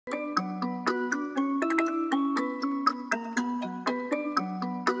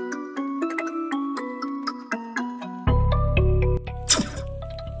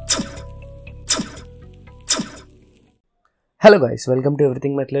Hello guys, welcome to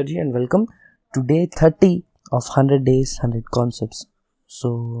Everything Metallurgy and welcome to day 30 of 100 days 100 concepts.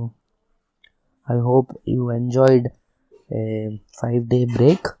 So I hope you enjoyed a 5-day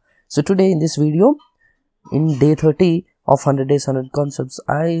break. So today in this video, in day 30 of 100 days 100 concepts,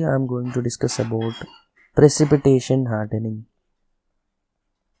 I am going to discuss about precipitation hardening.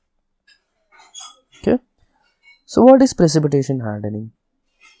 Okay, so what is precipitation hardening?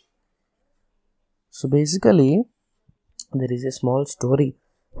 So basically there is a small story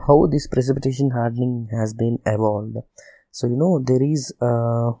how this precipitation hardening has been evolved. So there is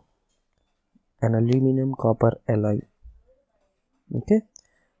an aluminum copper alloy, okay,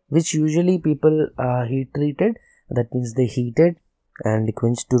 which usually people heat treated. That means they heated and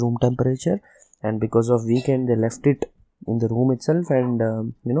quenched to room temperature, and because of weekend they left it in the room itself and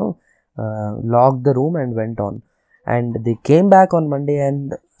locked the room and went on, and they came back on Monday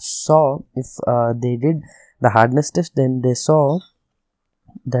and saw if they did the hardness test, then they saw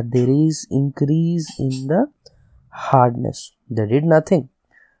that there is increase in the hardness. They did nothing,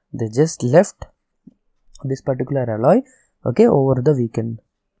 they just left this particular alloy, okay, over the weekend.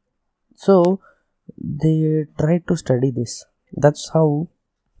 So they tried to study this. That's how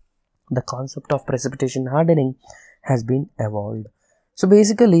the concept of precipitation hardening has been evolved. So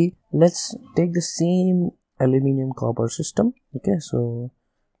basically let's take the same aluminum copper system, okay,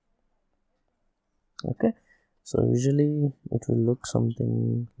 so usually it will look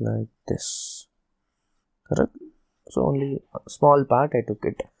something like this, correct? So only a small part I took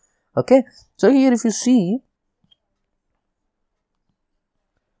it, okay. So here if you see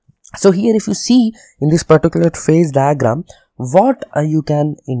in this particular phase diagram, what you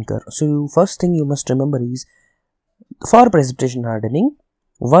can incur. So first thing you must remember is, for precipitation hardening,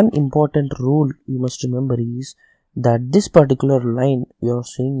 one important rule you must remember is that this particular line you are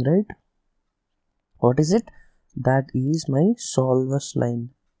seeing, right? What is it? That is my syllabus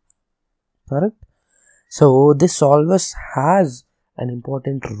line, correct? So this syllabus has an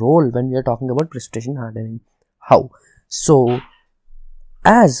important role when we are talking about precipitation hardening. How? So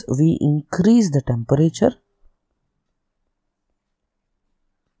as we increase the temperature,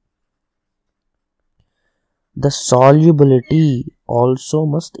 the solubility also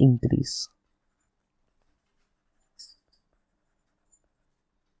must increase.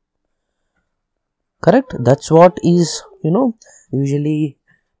 Correct? That's what is usually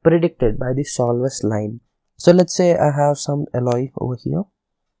predicted by the syllabus line. So let's say I have some alloy over here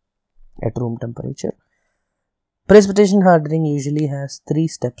at room temperature. Precipitation hardening usually has 3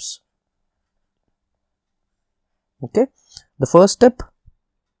 steps. Okay, the first step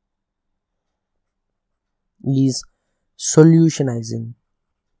is solutionizing.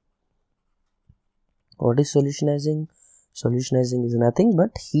 What is solutionizing? Solutionizing is nothing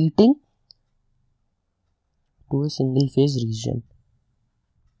but heating to a single phase region.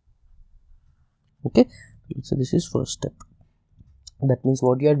 Okay, so this is first step. That means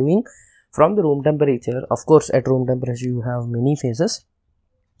what you are doing from the room temperature. Of course, at room temperature you have many phases,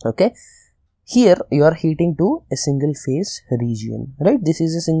 okay. Here you are heating to a single phase region, right? This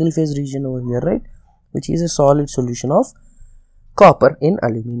is a single phase region over here, right, which is a solid solution of copper in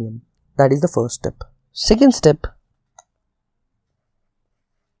aluminum. That is the first step. Second step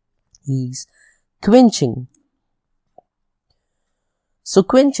is quenching. So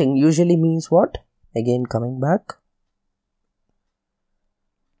quenching usually means what? Again, coming back,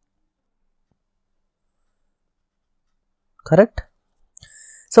 correct?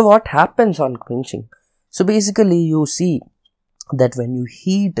 So what happens on quenching? So basically you see that when you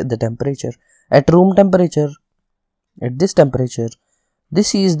heat the temperature at room temperature, at this temperature,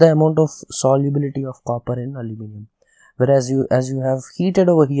 this is the amount of solubility of copper in aluminum, whereas as you have heated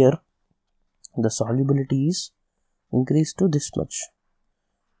over here, the solubility is increased to this much,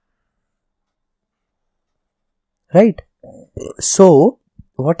 right? So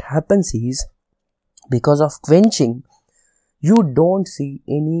what happens is, because of quenching, you don't see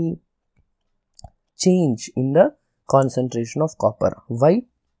any change in the concentration of copper. Why?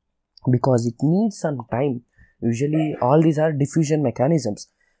 Because it needs some time. Usually all these are diffusion mechanisms.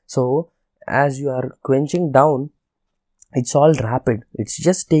 So as you are quenching down, it's all rapid, it's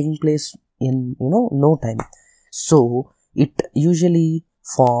just taking place in no time. So it usually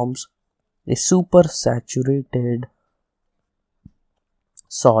forms a super saturated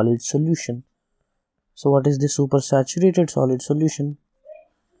solid solution. So what is the super saturated solid solution?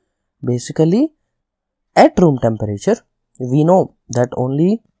 Basically at room temperature we know that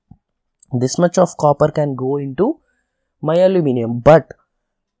only this much of copper can go into my aluminum, but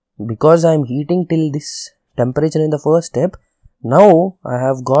because I am heating till this temperature in the first step, now I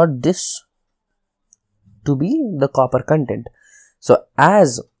have got this to be the copper content. So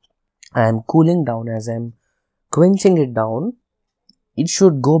as I am cooling down, as I am quenching it down, it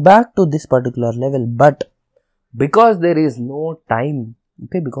should go back to this particular level, but because there is no time,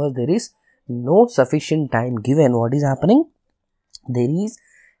 okay, because there is no sufficient time given, what is happening? There is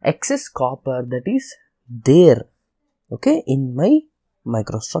excess copper that is there, okay, in my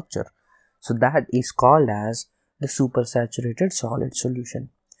microstructure. So that is called as the supersaturated solid solution.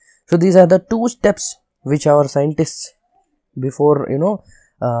 So these are the two steps which our scientists before,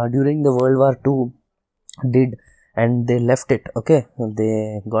 during the World War II did, and they left it, okay.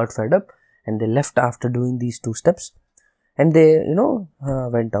 They got fed up and they left after doing these two steps, and they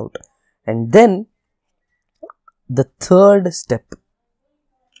went out. And then the third step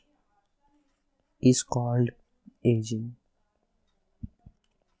is called aging.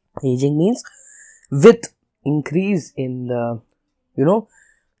 Aging means with increase in the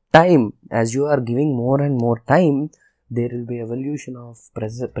time, as you are giving more and more time, there will be evolution of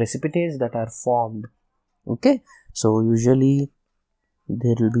precipitates that are formed, okay. So usually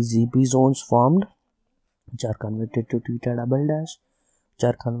there will be ZP zones formed, which are converted to theta double dash, which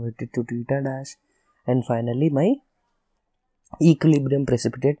are converted to theta dash, and finally my equilibrium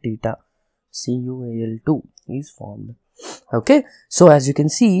precipitate theta CuAl2 is formed, okay. So as you can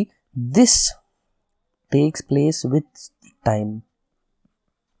see, this takes place with time,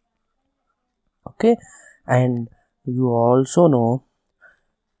 okay. And you also know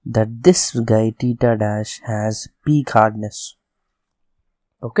that this guy theta dash has peak hardness,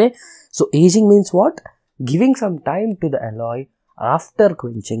 okay. So aging means what? Giving some time to the alloy after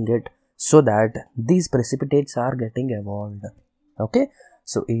quenching it, so that these precipitates are getting evolved, okay.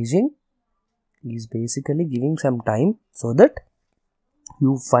 So aging is basically giving some time so that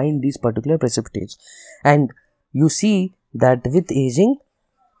you find these particular precipitates, and you see that with aging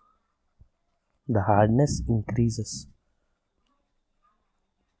the hardness increases,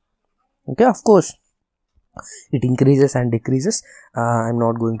 okay. Of course it increases and decreases. I'm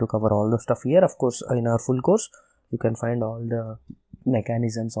not going to cover all the stuff here. Of course, in our full course you can find all the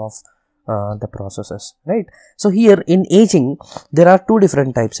mechanisms of the processes, right? So here in aging there are two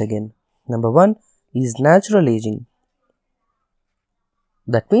different types again. Number one is natural aging.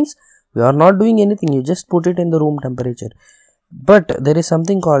 That means you are not doing anything, you just put it in the room temperature. But there is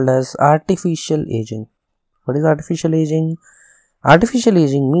something called as artificial aging. What is artificial aging? Artificial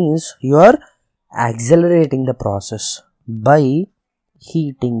aging means you are accelerating the process by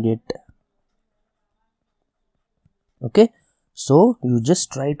heating it, okay. So you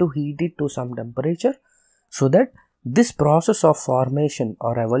just try to heat it to some temperature so that this process of formation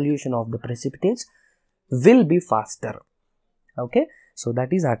or evolution of the precipitates will be faster, okay. So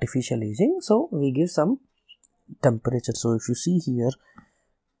that is artificial aging. So we give some temperature. So if you see here,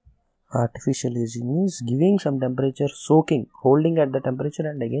 artificial aging means giving some temperature, soaking, holding at the temperature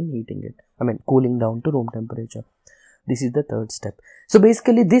and again heating it, cooling down to room temperature. This is the third step. So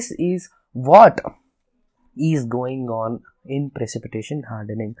basically this is what is going on in precipitation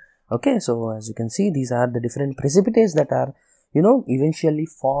hardening, okay. So as you can see, these are the different precipitates that are eventually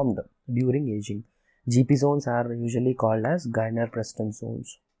formed during aging. GP zones are usually called as Gainer-Preston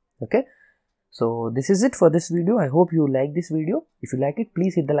zones, okay. So this is it for this video. I hope you like this video. If you like it,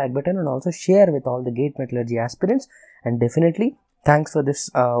 please hit the like button and also share with all the GATE Metallurgy aspirants. And definitely thanks for this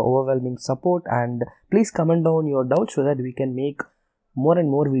overwhelming support, and please comment down your doubts so that we can make more and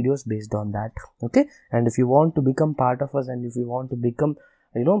more videos based on that, okay. And if you want to become part of us, and if you want to become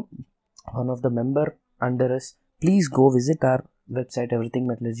one of the member under us, please go visit our website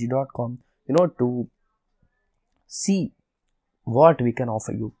everythingmetallurgy.com to see what we can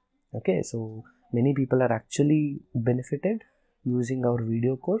offer you, okay. So many people are actually benefited using our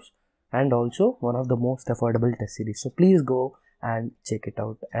video course, and also one of the most affordable test series. So please go and check it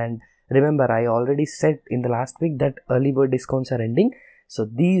out. And remember, I already said in the last week that early bird discounts are ending. So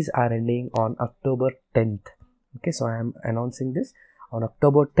these are ending on October 10th, okay. So I am announcing this on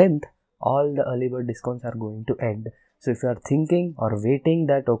October 10th. All the early bird discounts are going to end. So if you are thinking or waiting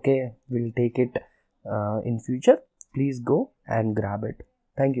that okay, we'll take it in future, please go and grab it.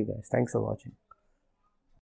 Thank you guys. Thanks for watching.